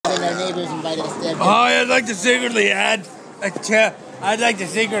when our neighbors invited us to. Oh, I'd like to secretly add I'd like to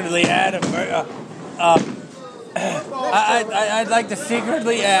secretly add I'd like to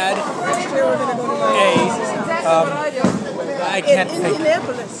secretly add I can't think.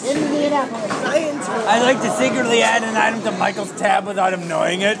 Indianapolis. I'd like to secretly add an item to Michael's tab without him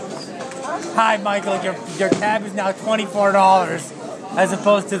knowing it. Hi, Michael. Your tab is now $24 as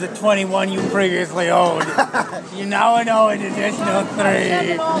opposed to the $21 you previously owed. You now owe an additional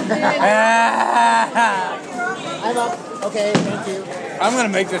 $3. I'm up. Okay, thank you. I'm gonna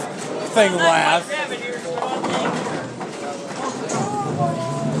make this thing laugh.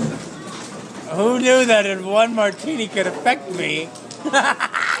 Who knew that in one martini could affect me? That's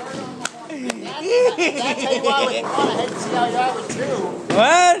how you are with one. I hate to see how you are with two.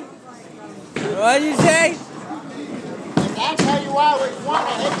 What? What'd you say? That's how you are with one.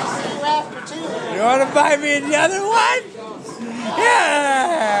 I hate to see you after two. You want to buy me another one?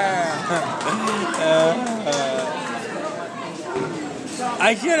 Yeah.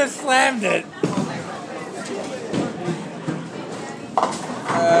 I should have slammed it.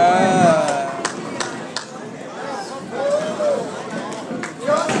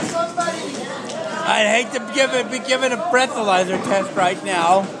 I'd hate to be given a breathalyzer test right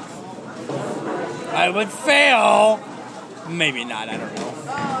now. I would fail. Maybe not, I don't know.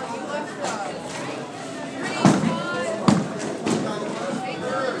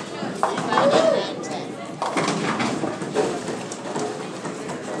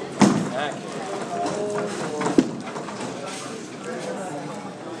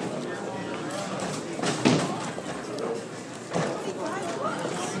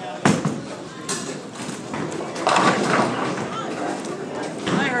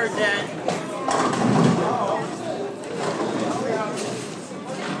 I heard that.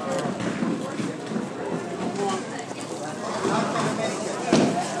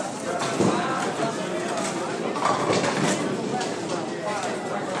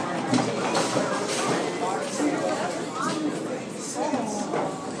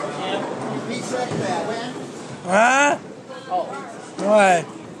 Huh? What?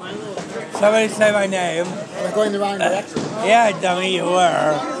 Somebody say my name. We're going the wrong direction. Yeah, dummy, you were.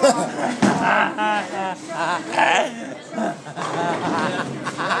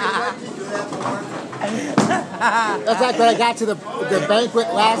 That's like when I got to the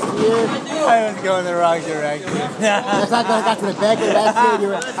banquet last year. I was going the wrong direction. That's like when I got to the banquet last year. You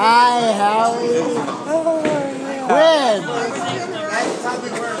were, hi, Howie. When?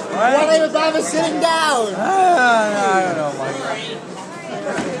 What? I was sitting down. I don't know, Mike.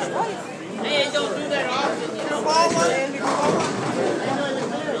 Hey, don't do that often, you know.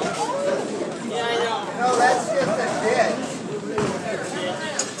 Yeah, I know. No, that's just a bit.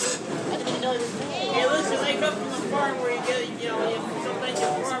 Hey, listen, I come from the farm where you get, sometimes you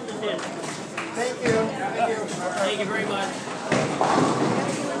farm the bit. Thank you. Thank you. Thank you very much.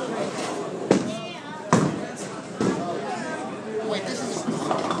 Wait, this is...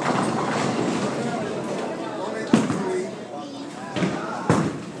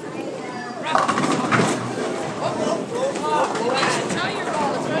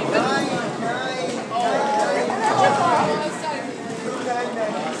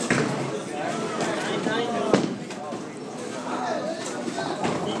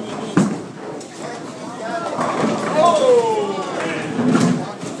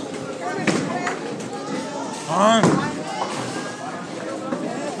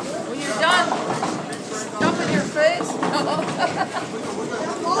 When you're done stuffing your face,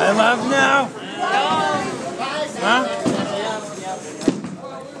 I'm up now? Huh?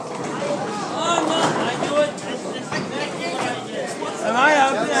 Am I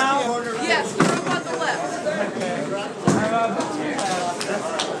up now? yes, you're up on the left. Okay. I'm up.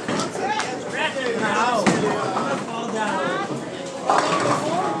 Ow. I'm gonna fall down.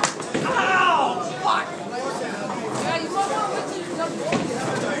 Ow! Fuck! Yeah, you might want to wait till you jump over.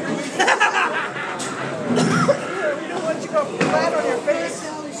 You don't want you to go flat on your face.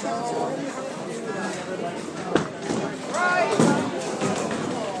 Right.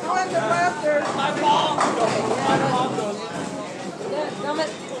 Go in the left there. My ball. Gum it.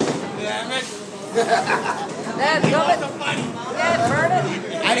 Damn it. Dad, gum it. Dad, burn it.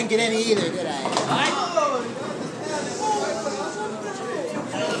 I didn't get any either, did I?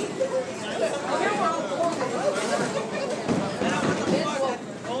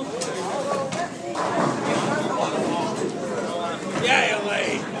 Yeah, you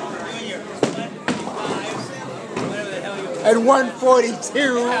late. At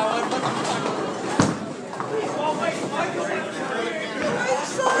 142.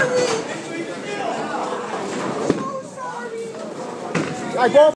 I go